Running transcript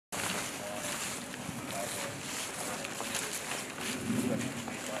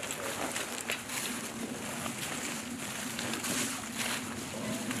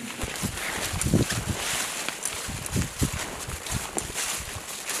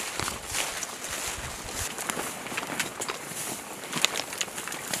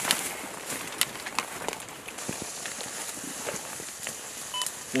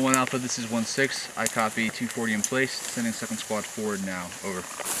Eagle 1 Alpha, this is 1-6. I copy 240 in place. Sending second squad forward now. Over.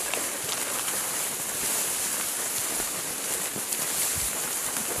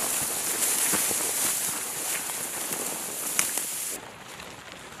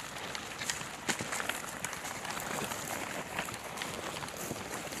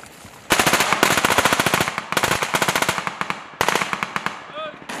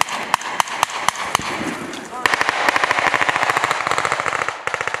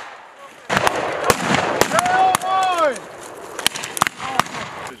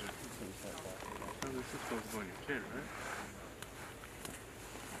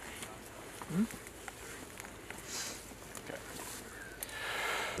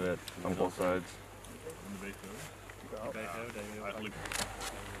 On both sides.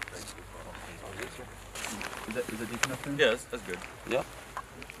 Is that deep enough then? Yeah, that's good. Yeah.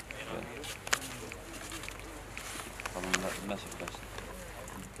 I'm gonna mess with this.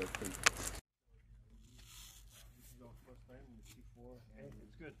 It's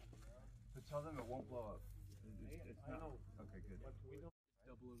good. But tell them it won't blow up. It's not. Okay, good.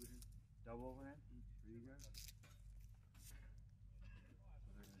 Double overhand. Double overhand? For you guys?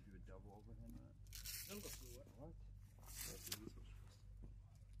 So they're going to do a double overhand on that? What?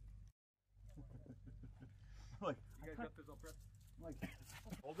 Like, you guys got this all prepped? Like,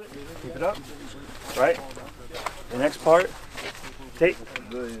 hold it, keep it up. Right? The next part. Tape.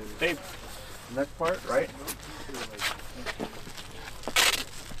 Tape. The next part, right?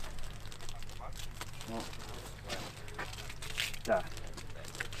 Yeah.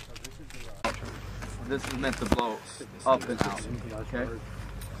 This is meant to blow up and out. Okay?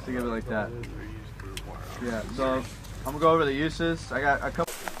 Think of it like that. Yeah, so I'm gonna go over the uses. I got a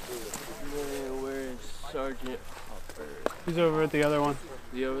couple. Where's Sergeant Hopper? He's over at the other one. Is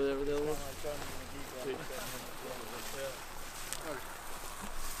he over there with the other one?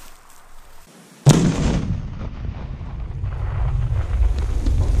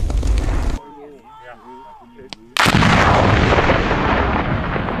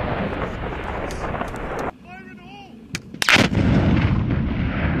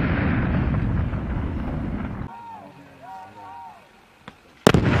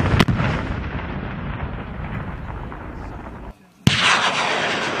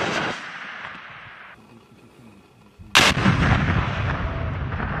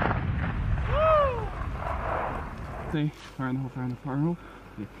 Fire in the hole, fire in the hole.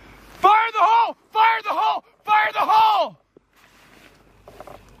 Yeah. Fire in the hole! Fire in the hole! Fire in the hole!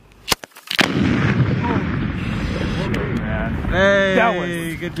 Hey, that was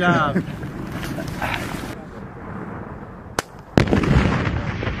good job.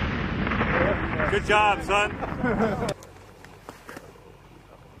 Good job, son.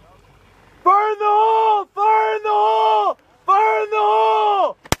 Fire in the hole! Fire in the hole! Fire in the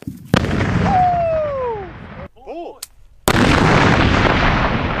hole! Oh.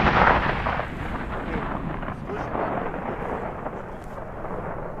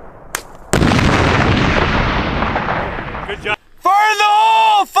 Good job. Fire in the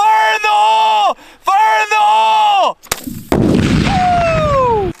hole! Fire in the hole! Fire in the hole!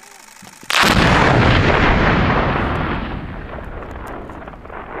 Woo!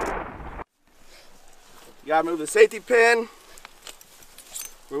 You gotta move the safety pin,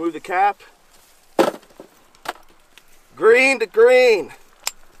 remove the cap. Green to green.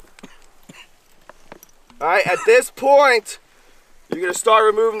 Alright, at this point, you're gonna start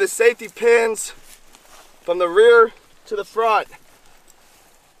removing the safety pins from the rear to the front.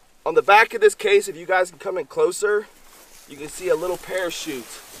 On the back of this case, if you guys can come in closer, you can see a little parachute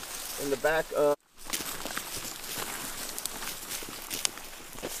in the back of.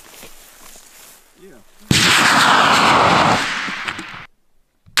 Yeah.